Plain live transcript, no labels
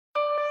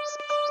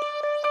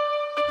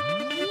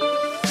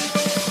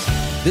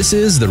This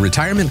is the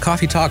Retirement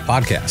Coffee Talk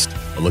Podcast,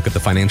 a look at the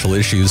financial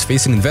issues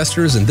facing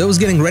investors and those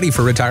getting ready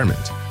for retirement.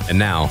 And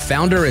now,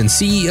 founder and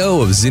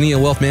CEO of Zinnia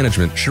Wealth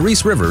Management,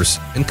 Sharice Rivers,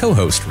 and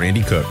co-host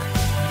Randy Cook.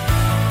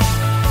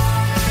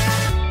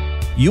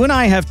 You and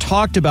I have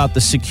talked about the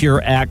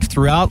Secure Act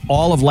throughout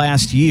all of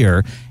last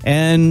year,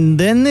 and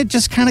then it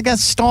just kind of got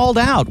stalled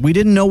out. We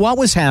didn't know what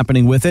was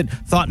happening with it,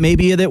 thought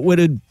maybe that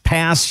would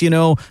pass,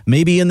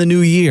 maybe in the new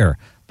year.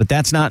 But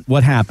that's not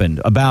what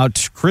happened.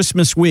 About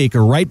Christmas week,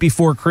 or right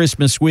before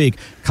Christmas week,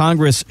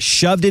 Congress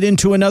shoved it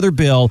into another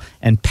bill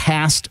and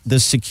passed the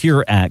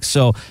Secure Act.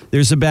 So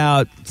there's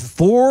about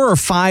 4 or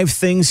 5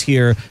 things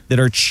here that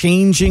are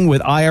changing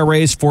with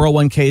IRAs,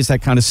 401ks,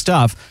 that kind of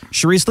stuff.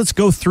 Sharice, let's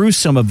go through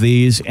some of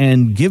these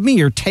and give me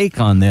your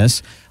take on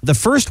this. The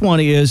first one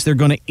is they're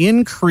going to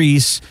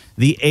increase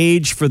the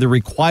age for the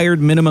required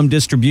minimum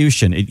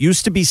distribution. It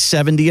used to be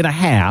 70 and a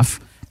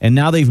half. And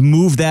now they've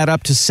moved that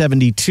up to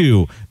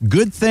 72.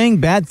 Good thing,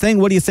 bad thing?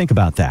 What do you think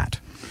about that?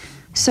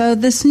 So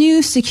this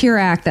new Secure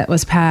Act that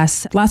was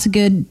passed, lots of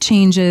good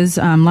changes,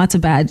 lots of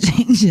bad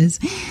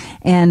changes.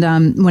 And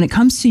when it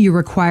comes to your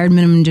required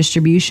minimum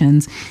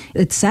distributions,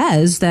 it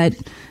says that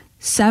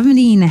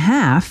 70 and a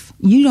half,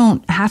 you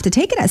don't have to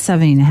take it at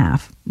 70 and a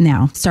half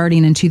now,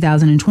 starting in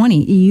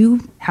 2020. You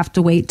have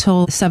to wait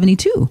till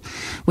 72,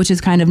 which is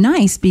kind of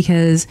nice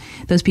because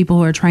those people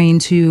who are trying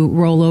to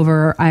roll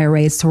over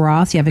IRAs to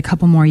Roth, you have a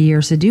couple more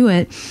years to do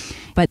it.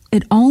 But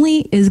it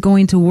only is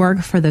going to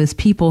work for those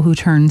people who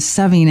turn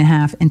 70 and a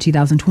half in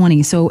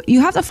 2020. So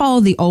you have to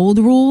follow the old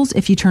rules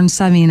if you turn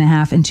 70 and a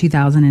half in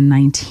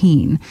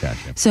 2019. Gotcha.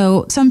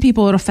 So some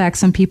people it affects,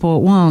 some people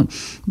it won't.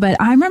 But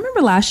I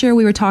remember last year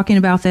we were talking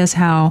about this,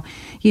 how,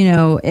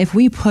 if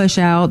we push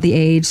out the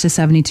age to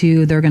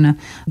 72, they're going to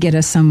get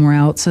us somewhere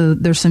else. So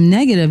there's some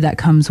negative that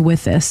comes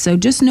with this. So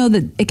just know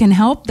that it can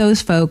help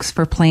those folks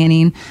for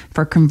planning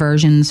for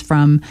conversions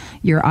from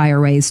your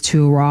IRAs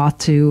to Roth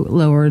to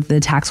lower the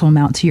taxable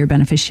amount to your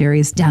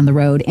beneficiaries down the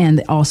road,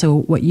 and also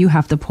what you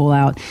have to pull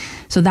out.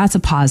 So that's a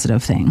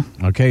positive thing.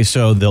 Okay,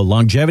 so the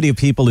longevity of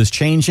people is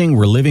changing.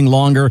 We're living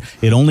longer.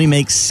 It only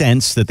makes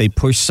sense that they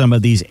push some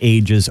of these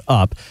ages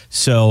up.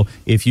 So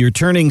if you're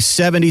turning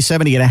 70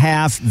 and a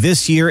half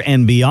this year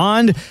and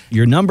beyond,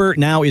 your number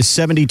now is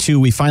 72.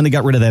 We finally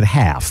got rid of that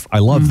half. I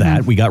love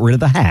that. We got rid of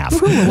the half.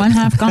 Woo-hoo, one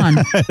half gone.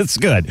 That's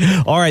good.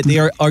 All right, they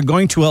are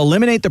going to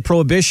eliminate the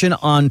prohibition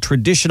on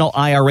traditional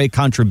IRA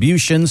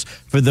contributions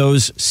for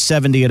those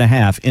 70 and a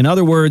half. In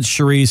other words,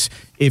 Sharice,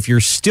 if you're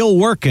still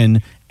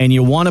working and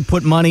you want to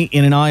put money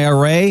in an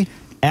IRA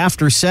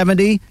after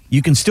 70,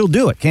 you can still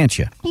do it, can't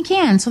you? You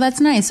can. So that's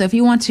nice. So if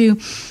you want to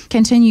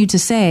continue to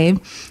save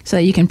so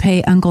that you can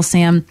pay Uncle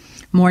Sam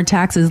more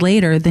taxes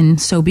later, then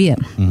so be it.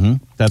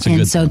 Mm-hmm. That's a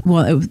good thing.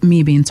 Well,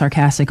 me being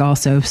sarcastic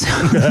also, so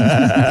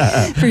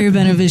for your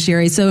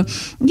beneficiary. So,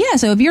 yeah,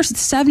 so if you're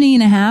 70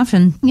 and a half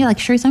and you're like,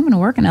 Sharice, I'm going to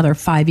work another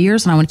 5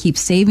 years and I want to keep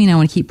saving, I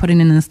want to keep putting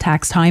in this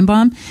tax time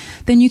bomb,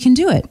 then you can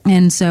do it.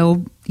 And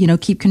so,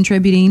 keep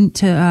contributing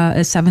to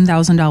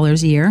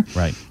 $7,000 a year.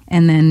 Right.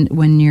 And then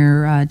when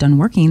you're done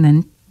working,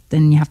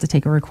 then you have to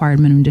take a required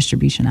minimum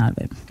distribution out of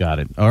it. Got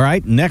it. All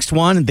right. Next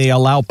one, they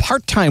allow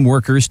part-time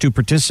workers to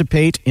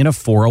participate in a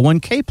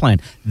 401k plan.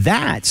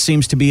 That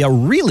seems to be a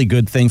really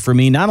good thing for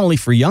me, not only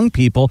for young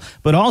people,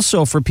 but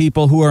also for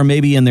people who are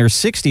maybe in their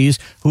 60s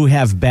who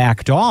have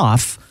backed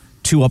off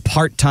to a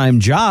part-time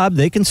job.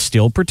 They can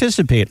still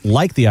participate.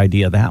 Like the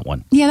idea of that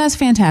one. Yeah, that's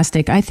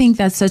fantastic. I think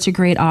that's such a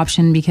great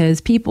option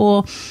because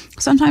people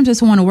sometimes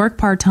just want to work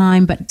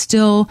part-time but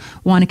still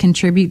want to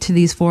contribute to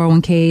these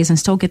 401ks and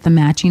still get the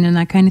matching and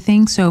that kind of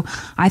thing. So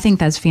I think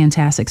that's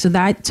fantastic. So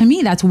that, to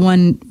me, that's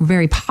one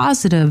very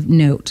positive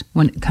note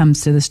when it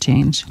comes to this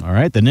change. All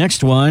right. The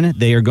next one,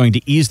 they are going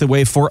to ease the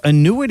way for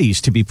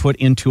annuities to be put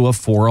into a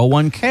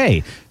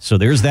 401k. So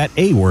there's that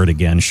A word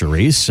again,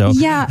 Sharice. So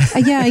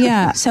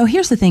Yeah. So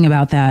here's the thing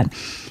about that.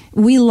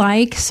 We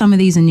like some of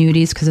these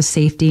annuities because of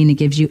safety and it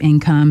gives you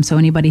income. So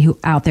anybody who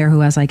out there who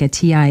has like a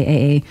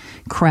TIAA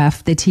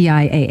CREF, the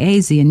TIAA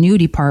is the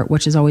annuity part,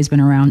 which has always been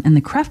around, and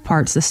the CREF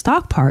part's the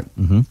stock part.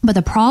 Mm-hmm. But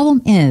the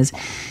problem is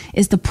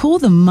to pull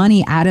the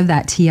money out of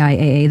that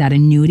TIAA, that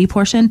annuity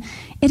portion.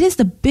 It is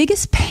the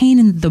biggest pain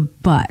in the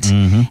butt.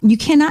 Mm-hmm. You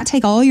cannot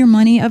take all your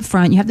money up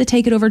front. You have to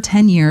take it over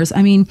 10 years.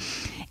 I mean,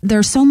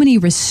 there's so many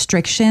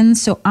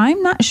restrictions. So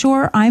I'm not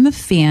sure I'm a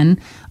fan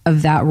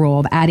of that rule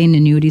of adding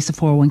annuities to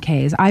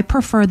 401ks. I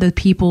prefer the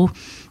people,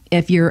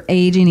 if you're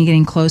aging and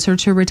getting closer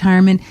to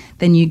retirement,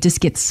 then you just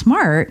get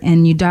smart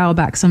and you dial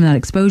back some of that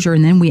exposure,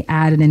 and then we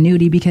add an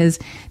annuity, because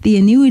the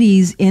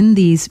annuities in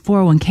these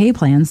 401k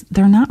plans,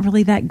 they're not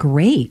really that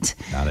great.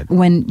 Got it.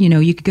 When,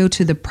 you could go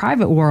to the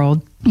private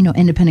world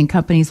independent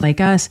companies like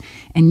us,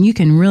 and you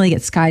can really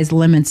get sky's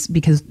limits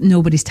because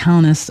nobody's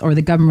telling us, or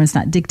the government's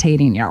not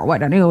dictating,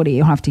 what annuity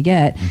you have to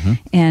get.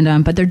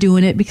 And but they're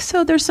doing it because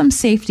there's some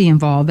safety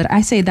involved. But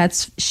I say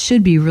that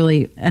should be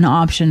really an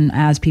option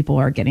as people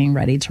are getting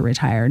ready to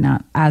retire,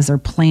 not as they're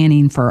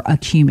planning for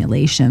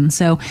accumulation.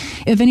 So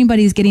if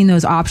anybody's getting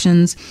those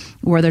options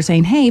where they're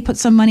saying, hey, put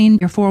some money in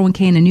your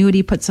 401k and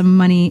annuity, put some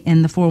money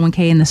in the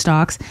 401k in the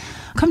stocks,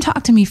 come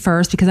talk to me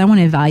first, because I want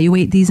to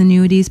evaluate these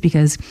annuities,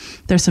 because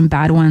there's some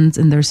bad ones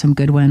and there's some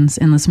good ones.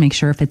 And let's make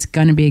sure if it's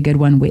going to be a good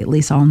one, we at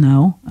least all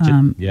know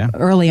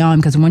early on,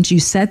 because once you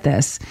set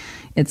this,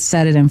 it's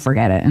set it and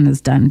forget it, and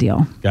it's done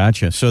deal.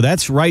 Gotcha. So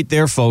that's right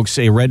there, folks,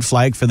 a red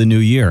flag for the new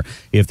year.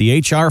 If the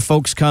HR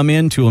folks come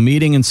into a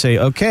meeting and say,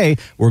 okay,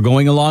 we're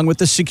going along with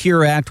the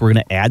Secure Act, we're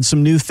going to add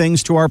some new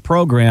things to our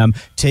program,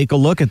 take a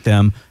look at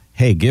them.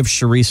 Hey, give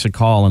Charisse a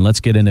call and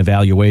let's get an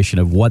evaluation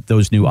of what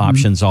those new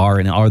options are,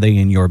 and are they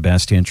in your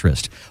best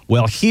interest?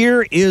 Well,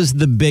 here is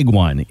the big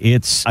one.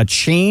 It's a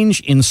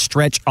change in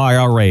stretch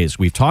IRAs.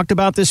 We've talked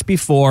about this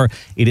before.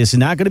 It is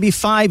not going to be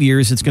 5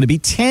 years. It's going to be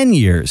 10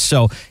 years.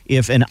 So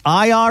if an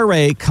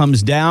IRA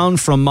comes down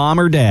from mom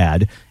or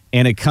dad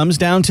and it comes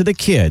down to the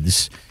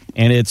kids,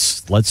 and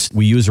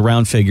we use a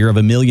round figure of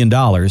 $1 million,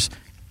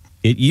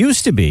 it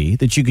used to be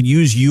that you could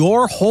use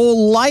your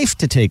whole life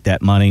to take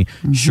that money.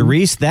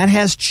 Charisse, that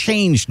has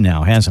changed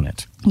now, hasn't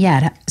it?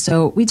 Yeah.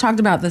 So we talked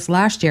about this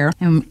last year,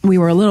 and we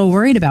were a little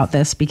worried about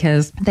this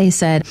because they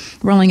said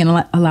we're only going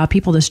to allow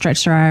people to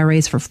stretch their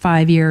IRAs for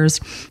 5 years,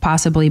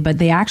 possibly, but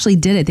they actually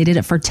did it. They did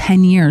it for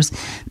 10 years.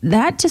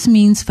 That just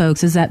means,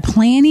 folks, is that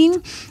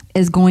planning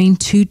is going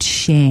to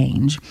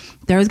change.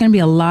 There's going to be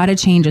a lot of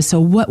changes. So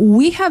what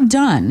we have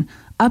done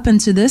up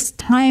until this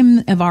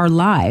time of our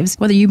lives,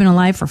 whether you've been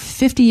alive for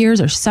 50 years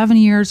or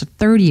 70 years or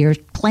 30 years,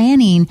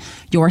 planning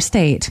your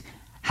estate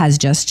has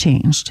just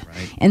changed.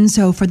 Right. And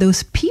so for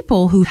those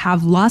people who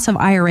have lots of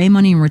IRA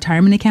money and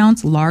retirement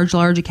accounts, large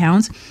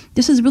accounts,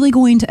 this is really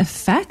going to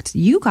affect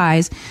you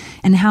guys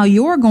and how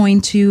you're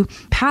going to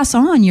pass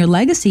on your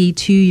legacy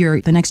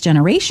to the next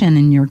generation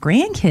and your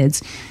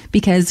grandkids,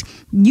 because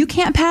you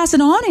can't pass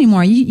it on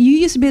anymore. You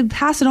used to be able to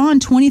pass it on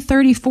 20,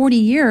 30, 40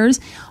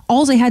 years.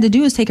 All they had to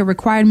do is take a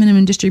required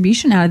minimum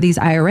distribution out of these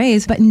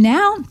IRAs, but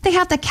now they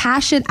have to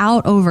cash it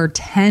out over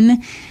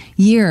 10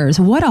 years.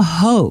 What a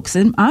hoax.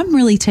 And I'm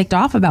really ticked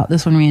off about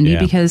this one, Randy,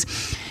 because,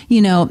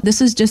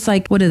 this is just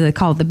like, what do they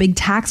call it? The big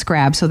tax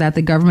grab, so that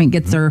the government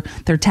gets their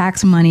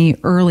tax money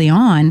early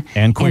on.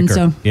 And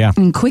quicker.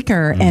 And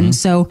quicker. And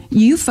so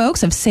you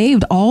folks have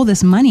saved all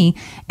this money,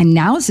 and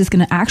now it's just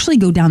going to actually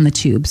go down the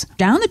tubes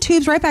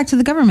right back to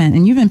the government.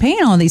 And you've been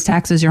paying all these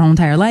taxes your whole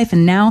entire life.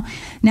 And now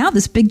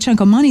this big chunk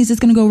of money is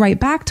just going to go right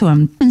back to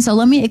them. And so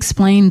let me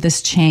explain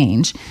this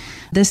change.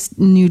 This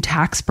new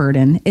tax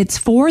burden, it's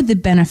for the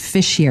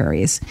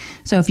beneficiaries.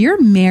 So if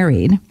you're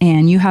married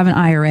and you have an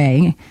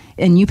IRA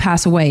and you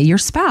pass away, your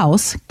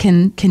spouse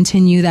can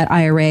continue that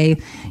IRA,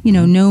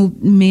 no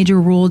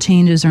major rule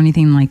changes or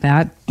anything like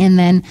that. And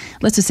then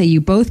let's just say you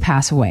both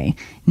pass away.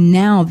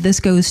 Now this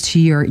goes to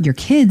your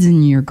kids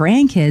and your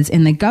grandkids,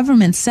 and the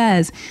government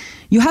says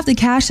you have to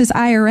cash this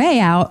IRA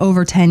out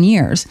over 10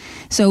 years.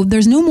 So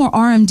there's no more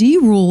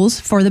RMD rules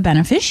for the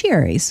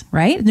beneficiaries,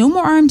 right? No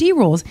more RMD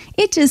rules.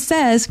 It just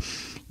says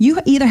you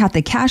either have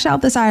to cash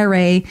out this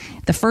IRA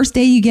the first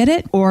day you get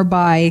it or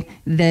by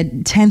the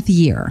 10th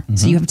year.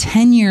 So you have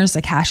 10 years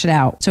to cash it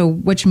out. So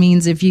which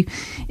means if you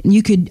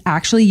could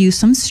actually use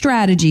some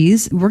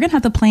strategies, we're going to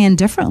have to plan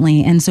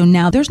differently. And so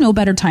now there's no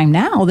better time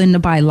now than to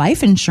buy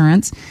life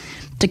insurance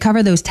to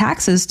cover those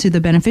taxes to the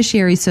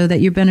beneficiaries, so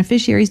that your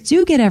beneficiaries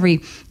do get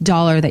every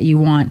dollar that you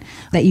want,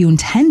 that you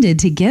intended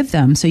to give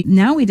them. So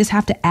now we just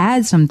have to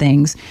add some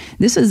things.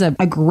 This is a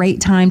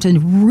great time to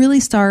really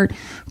start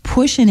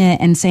pushing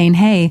it and saying,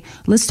 hey,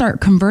 let's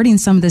start converting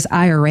some of this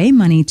IRA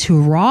money to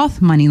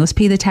Roth money. Let's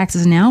pay the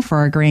taxes now for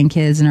our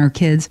grandkids and our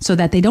kids so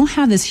that they don't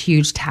have this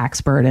huge tax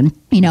burden,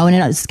 and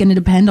it's going to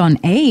depend on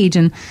age.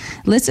 And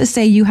let's just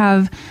say you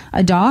have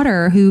a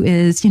daughter who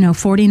is,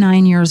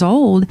 49 years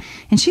old,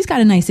 and she's got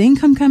a nice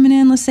income coming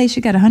in. Let's say she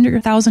got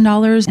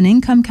 $100,000 in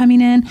income coming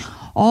in.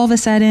 All of a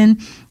sudden,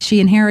 she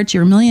inherits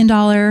your $1 million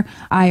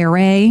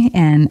IRA,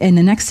 and in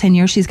the next 10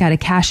 years, she's got to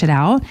cash it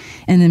out.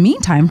 In the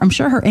meantime, I'm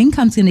sure her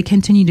income's going to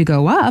continue to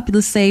go up.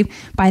 Let's say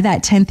by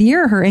that 10th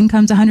year, her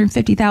income's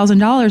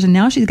 $150,000, and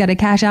now she's got to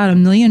cash out a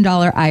 $1 million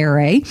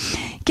IRA.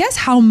 Guess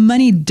how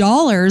many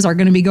dollars are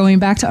going to be going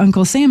back to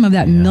Uncle Sam of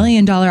that $1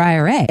 million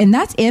IRA? And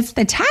that's if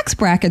the tax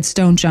brackets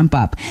don't jump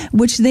up,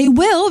 which they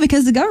will,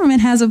 because the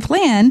government has a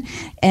plan.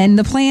 And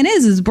the plan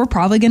is we're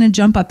probably going to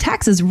jump up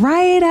taxes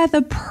right at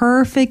the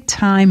perfect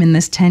time in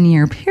this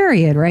 10-year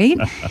period, right?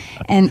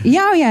 And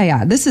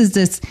this is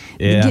just,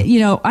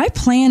 I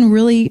plan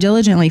really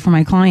diligently for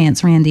my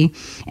clients, Randy,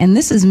 and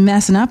this is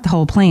messing up the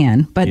whole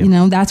plan. But,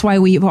 that's why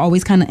we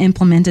always kind of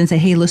implement and say,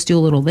 hey, let's do a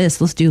little this,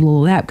 let's do a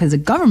little that, because the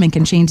government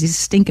can change these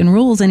stinking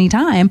rules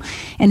anytime.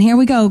 And here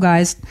we go,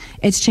 guys.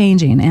 It's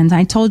changing. And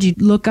I told you,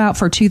 look out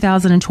for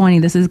 2020.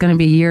 This is going to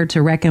be a year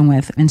to reckon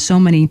with in so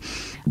many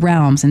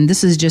realms. And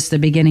this is just the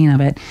beginning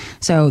of it.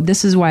 So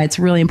this is why it's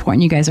really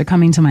important you guys are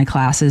coming to my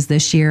classes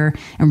this year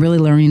and really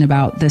learning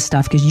about this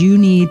stuff, because you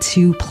need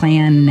to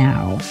plan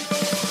now.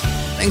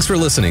 Thanks for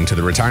listening to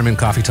the Retirement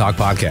Coffee Talk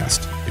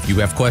podcast. If you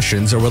have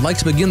questions or would like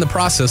to begin the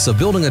process of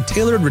building a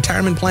tailored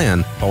retirement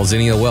plan, call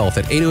Zinnia Wealth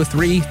at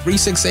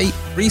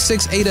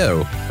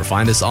 803-368-3680 or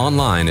find us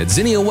online at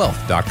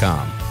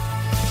zinniawealth.com.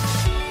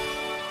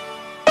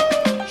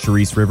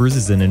 Charisse Rivers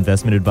is an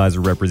investment advisor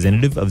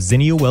representative of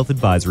Zinnia Wealth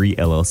Advisory,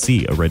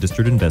 LLC, a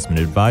registered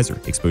investment advisor.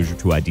 Exposure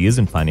to ideas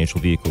and financial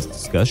vehicles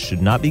discussed should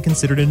not be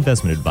considered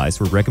investment advice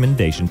or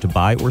recommendation to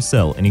buy or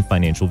sell any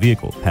financial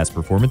vehicle. Past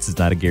performance is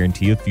not a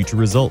guarantee of future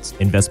results.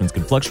 Investments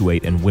can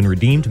fluctuate and when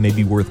redeemed may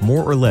be worth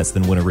more or less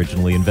than when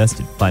originally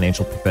invested.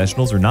 Financial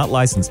professionals are not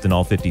licensed in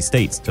all 50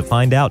 states. To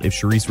find out if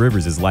Charisse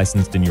Rivers is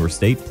licensed in your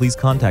state, please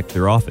contact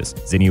their office.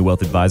 Zinnia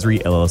Wealth Advisory,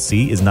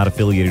 LLC is not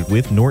affiliated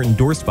with nor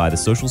endorsed by the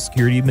Social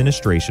Security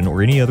Administration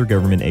or any other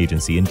government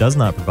agency and does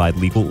not provide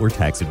legal or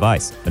tax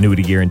advice.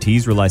 Annuity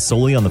guarantees rely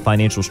solely on the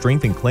financial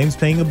strength and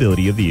claims-paying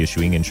ability of the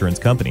issuing insurance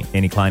company.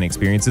 Any client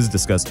experiences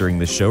discussed during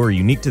this show are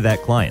unique to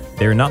that client.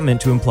 They are not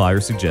meant to imply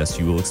or suggest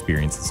you will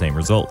experience the same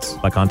results.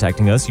 By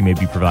contacting us, you may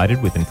be provided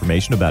with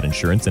information about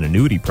insurance and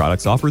annuity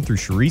products offered through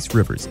Charisse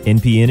Rivers,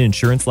 NPN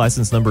Insurance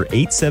License Number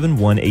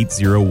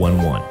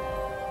 8718011.